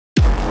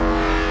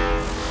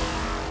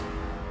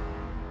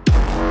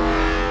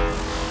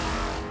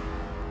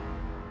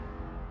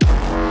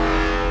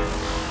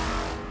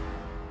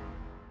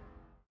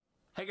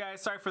Hey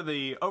guys, sorry for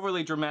the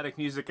overly dramatic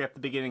music at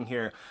the beginning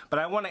here, but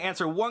I want to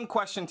answer one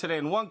question today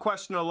and one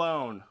question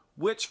alone.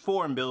 Which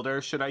form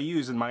builder should I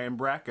use in my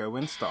Umbraco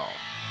install?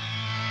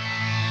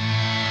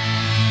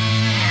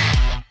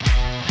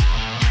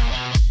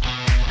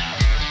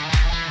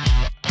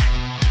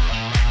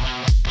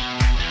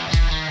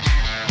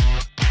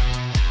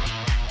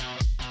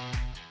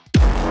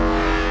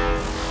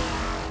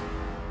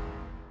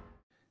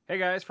 Hey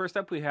guys, first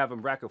up we have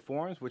Umbraco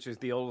Forms, which is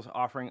the oldest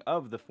offering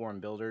of the form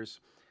builders.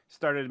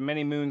 Started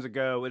many moons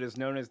ago, it is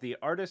known as the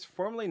artist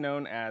formerly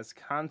known as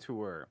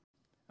Contour.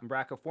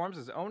 Umbraco Forms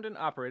is owned and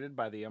operated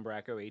by the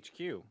Umbraco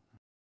HQ.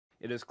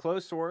 It is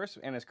closed source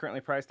and is currently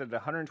priced at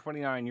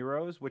 129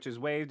 euros, which is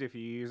waived if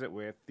you use it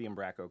with the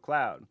Umbraco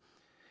Cloud.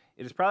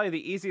 It is probably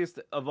the easiest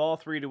of all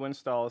three to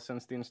install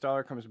since the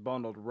installer comes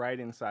bundled right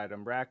inside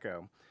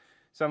Umbraco.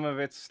 Some of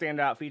its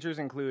standout features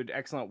include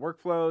excellent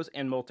workflows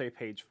and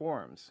multi-page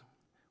forms.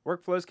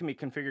 Workflows can be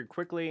configured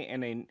quickly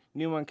and a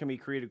new one can be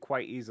created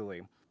quite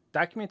easily.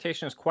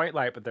 Documentation is quite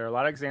light, but there are a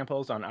lot of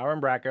examples on our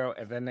Umbraco,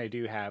 and then they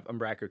do have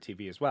Umbraco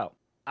TV as well.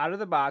 Out of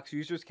the box,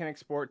 users can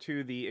export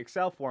to the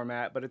Excel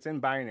format, but it's in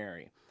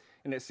binary.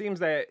 And it seems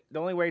that the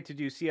only way to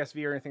do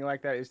CSV or anything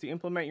like that is to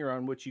implement your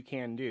own, which you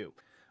can do.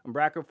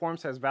 Umbraco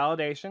Forms has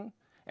validation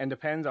and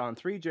depends on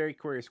 3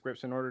 jQuery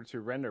scripts in order to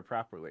render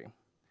properly.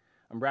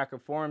 Umbraco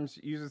Forms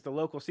uses the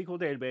local SQL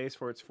database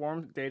for its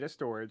form data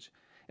storage,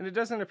 and it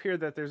doesn't appear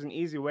that there's an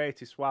easy way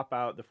to swap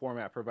out the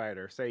format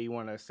provider, say you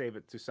want to save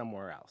it to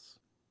somewhere else.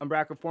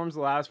 Umbraco Forms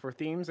allows for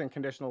themes and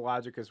conditional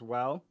logic as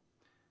well.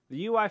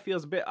 The UI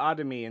feels a bit odd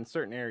to me in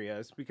certain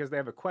areas because they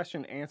have a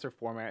question-answer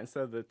format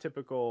instead of the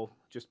typical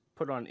just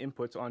put on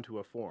inputs onto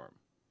a form.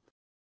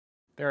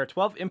 There are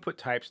 12 input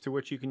types to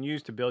which you can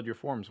use to build your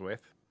forms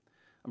with.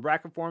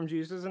 Umbraco Forms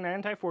uses an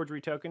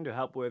anti-forgery token to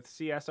help with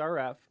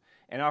CSRF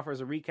and offers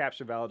a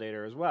reCAPTCHA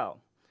validator as well.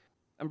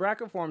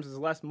 Umbraco Forms is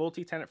less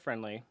multi-tenant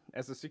friendly,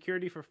 as the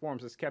security for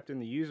forms is kept in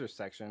the Users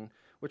section,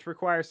 which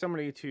requires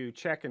somebody to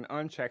check and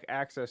uncheck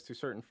access to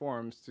certain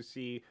forms to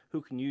see who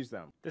can use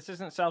them. This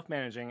isn't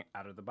self-managing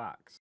out of the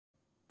box.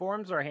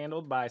 Forms are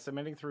handled by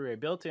submitting through a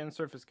built-in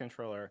Surface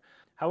controller.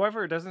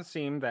 However, it doesn't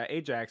seem that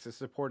Ajax is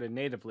supported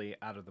natively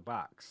out of the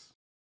box.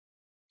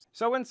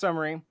 So in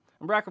summary,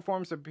 Umbraco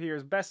Forms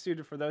appears best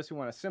suited for those who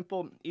want a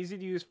simple,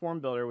 easy-to-use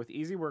form builder with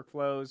easy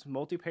workflows,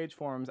 multi-page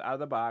forms out of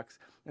the box,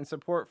 and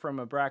support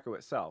from Umbraco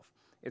itself.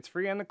 It's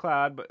free on the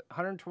cloud, but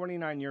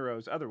 129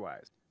 euros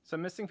otherwise.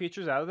 Some missing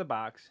features out of the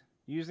box: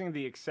 using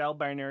the Excel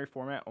binary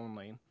format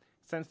only,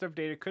 sensitive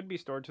data could be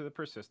stored to the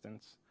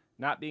persistence,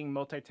 not being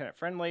multi-tenant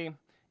friendly,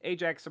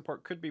 Ajax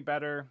support could be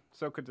better,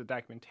 so could the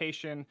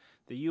documentation,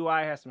 the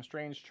UI has some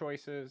strange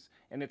choices,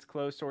 and its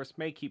closed source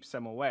may keep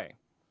some away.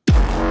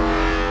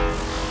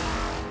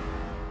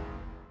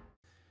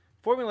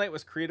 Formulate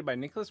was created by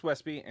Nicholas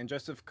Westby and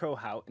Joseph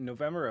Kohout in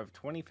November of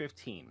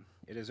 2015.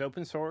 It is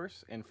open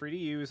source and free to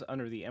use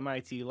under the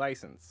MIT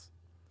license.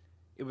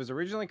 It was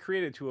originally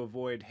created to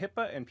avoid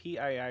HIPAA and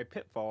PII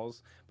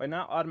pitfalls by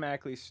not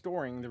automatically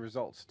storing the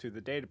results to the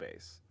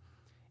database.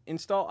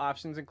 Install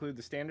options include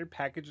the standard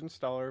package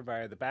installer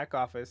via the back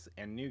office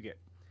and NuGet.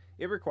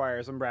 It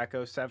requires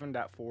Umbraco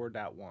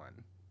 7.4.1.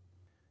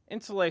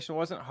 Installation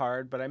wasn't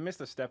hard, but I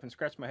missed a step and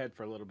scratched my head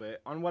for a little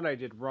bit on what I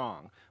did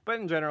wrong, but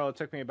in general it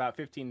took me about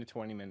 15 to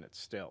 20 minutes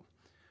still.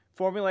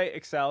 Formulate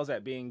excels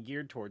at being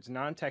geared towards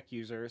non-tech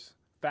users,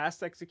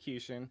 fast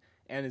execution,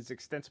 and is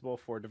extensible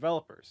for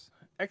developers.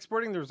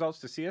 Exporting the results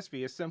to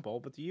CSV is simple,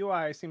 but the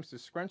UI seems to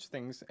scrunch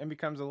things and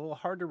becomes a little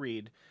hard to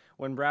read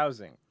when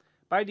browsing.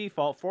 By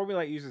default,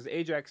 Formulate uses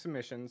Ajax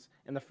submissions,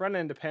 and the front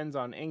end depends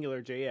on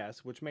AngularJS,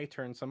 which may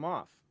turn some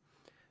off.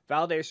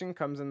 Validation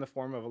comes in the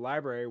form of a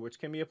library which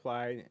can be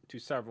applied to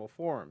several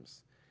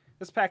forms.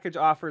 This package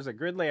offers a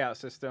grid layout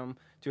system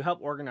to help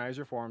organize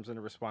your forms in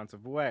a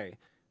responsive way.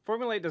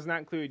 Formulate does not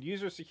include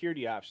user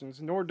security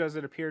options, nor does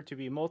it appear to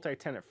be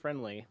multi-tenant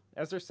friendly,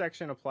 as their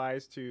section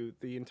applies to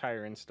the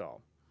entire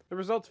install. The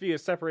results view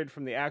is separated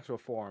from the actual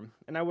form,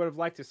 and I would have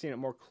liked to have seen it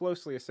more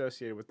closely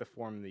associated with the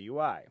form in the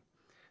UI.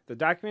 The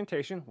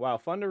documentation, while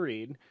fun to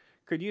read,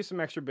 could use some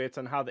extra bits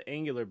on how the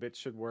Angular bits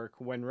should work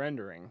when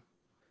rendering.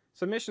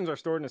 Submissions are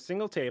stored in a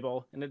single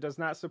table, and it does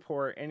not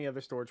support any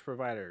other storage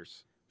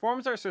providers.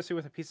 Forms are associated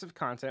with a piece of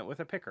content with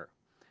a picker,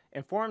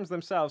 and forms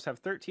themselves have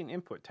 13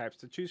 input types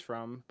to choose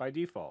from by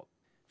default.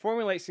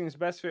 Formulate seems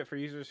best fit for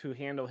users who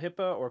handle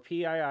HIPAA or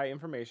PII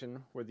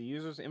information where the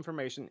user's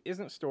information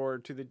isn't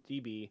stored to the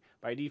DB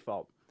by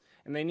default,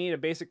 and they need a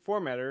basic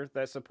formatter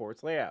that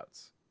supports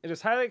layouts. It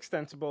is highly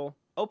extensible,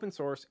 open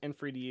source, and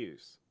free to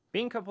use.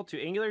 Being coupled to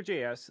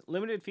AngularJS,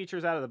 limited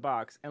features out of the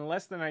box, and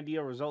less than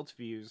ideal results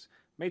views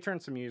may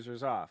turn some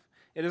users off.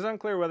 It is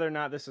unclear whether or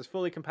not this is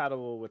fully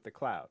compatible with the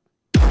cloud.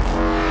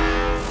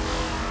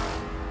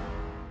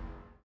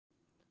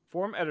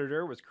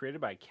 FormEditor was created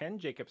by Ken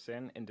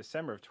Jacobson in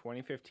December of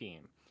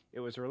 2015.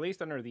 It was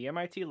released under the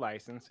MIT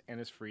license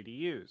and is free to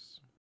use.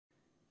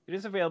 It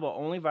is available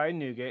only via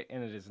NuGet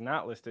and it is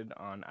not listed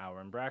on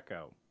our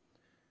Umbraco.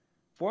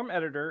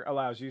 FormEditor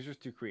allows users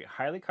to create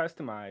highly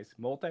customized,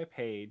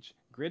 multi-page,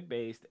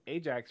 grid-based,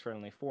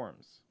 Ajax-friendly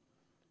forms.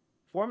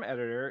 Form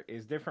Editor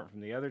is different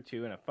from the other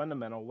two in a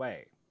fundamental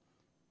way.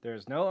 There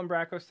is no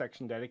Umbraco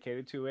section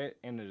dedicated to it,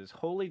 and it is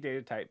wholly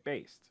data type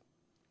based.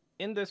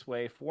 In this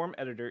way, Form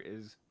Editor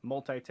is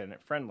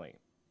multi-tenant friendly.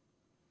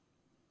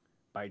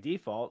 By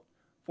default,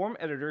 Form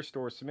Editor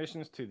stores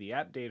submissions to the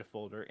app data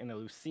folder in a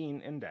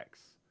Lucene index.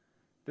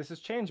 This is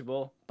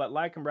changeable, but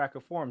like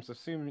Umbraco Forms,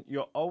 assume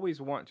you'll always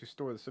want to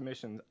store the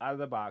submissions out of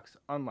the box,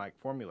 unlike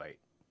Formulate.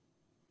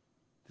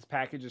 This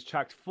package is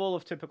chock full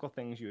of typical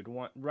things you would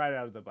want right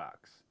out of the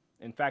box.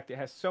 In fact, it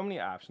has so many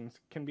options,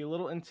 it can be a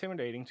little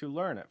intimidating to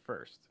learn at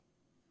first.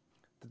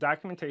 The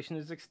documentation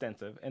is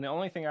extensive, and the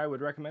only thing I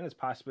would recommend is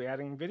possibly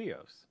adding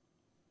videos.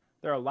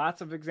 There are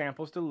lots of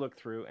examples to look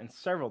through and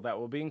several that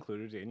will be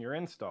included in your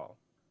install.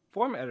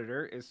 Form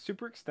Editor is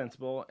super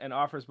extensible and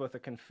offers both a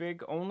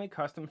config-only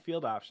custom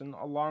field option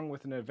along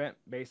with an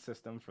event-based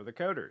system for the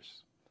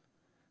coders.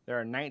 There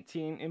are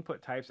 19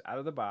 input types out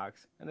of the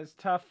box, and it's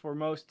tough for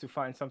most to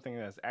find something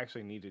that is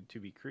actually needed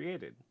to be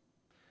created.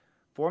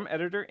 Form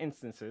Editor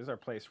instances are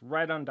placed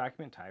right on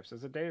document types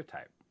as a data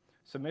type.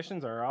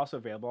 Submissions are also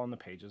available on the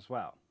page as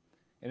well.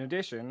 In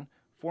addition,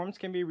 forms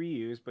can be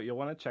reused, but you'll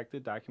want to check the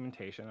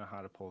documentation on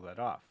how to pull that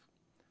off.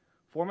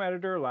 Form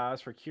Editor allows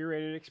for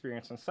curated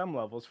experience on some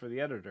levels for the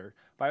editor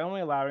by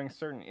only allowing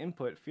certain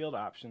input field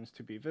options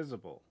to be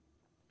visible.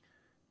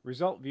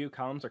 Result view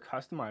columns are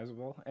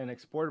customizable and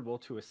exportable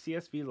to a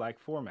CSV-like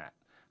format.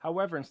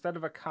 However, instead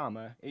of a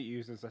comma, it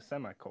uses a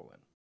semicolon.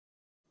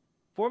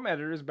 Form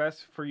Editor is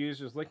best for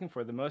users looking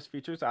for the most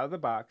features out of the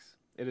box.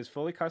 It is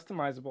fully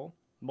customizable,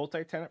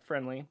 multi-tenant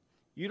friendly,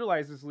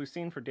 utilizes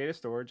Lucene for data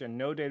storage and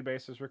no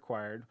database is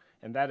required,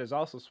 and that is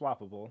also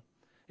swappable.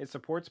 It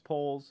supports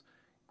polls,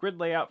 grid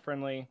layout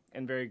friendly,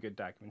 and very good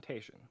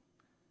documentation.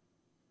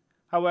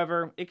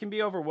 However, it can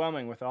be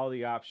overwhelming with all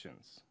the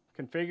options.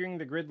 Configuring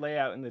the grid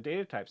layout in the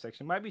data type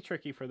section might be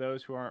tricky for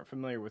those who aren't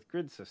familiar with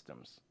grid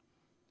systems.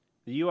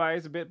 The UI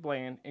is a bit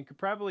bland and could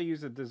probably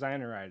use a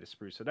designer eye to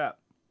spruce it up.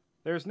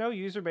 There is no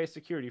user-based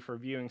security for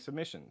viewing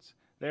submissions.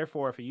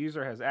 Therefore, if a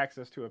user has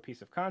access to a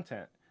piece of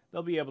content,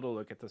 they'll be able to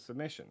look at the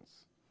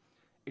submissions.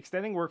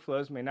 Extending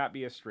workflows may not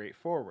be as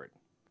straightforward.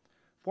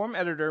 Form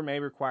Editor may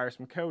require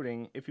some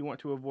coding if you want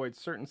to avoid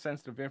certain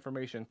sensitive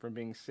information from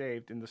being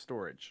saved in the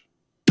storage.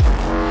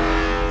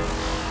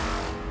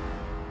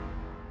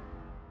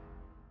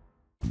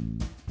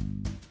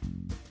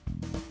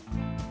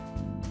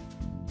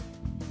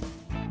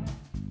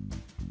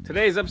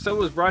 Today's episode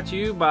was brought to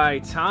you by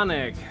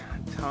Tonic.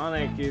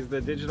 Tonic is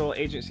the digital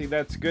agency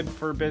that's good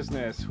for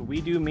business.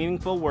 We do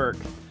meaningful work.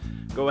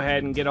 Go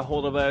ahead and get a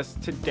hold of us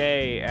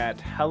today at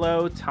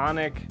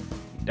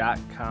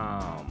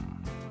hellotonic.com.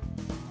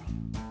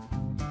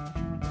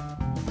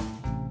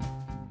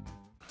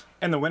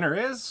 And the winner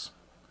is?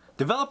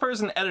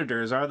 Developers and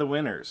editors are the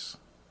winners.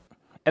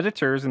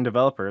 Editors and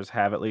developers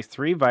have at least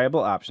 3 viable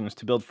options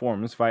to build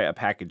forms via a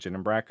package in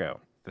Umbraco.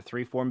 The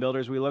 3 form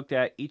builders we looked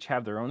at each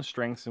have their own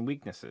strengths and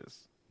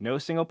weaknesses. No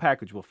single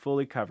package will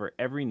fully cover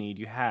every need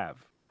you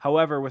have.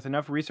 However, with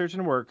enough research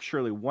and work,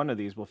 surely one of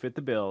these will fit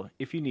the bill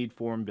if you need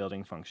form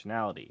building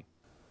functionality.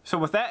 So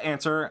with that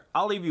answer,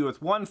 I'll leave you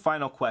with one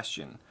final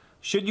question.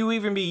 Should you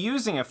even be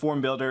using a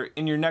form builder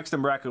in your next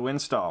Umbraco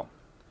install?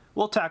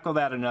 We'll tackle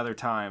that another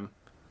time.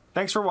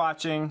 Thanks for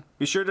watching.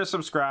 Be sure to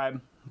subscribe.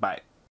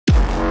 Bye.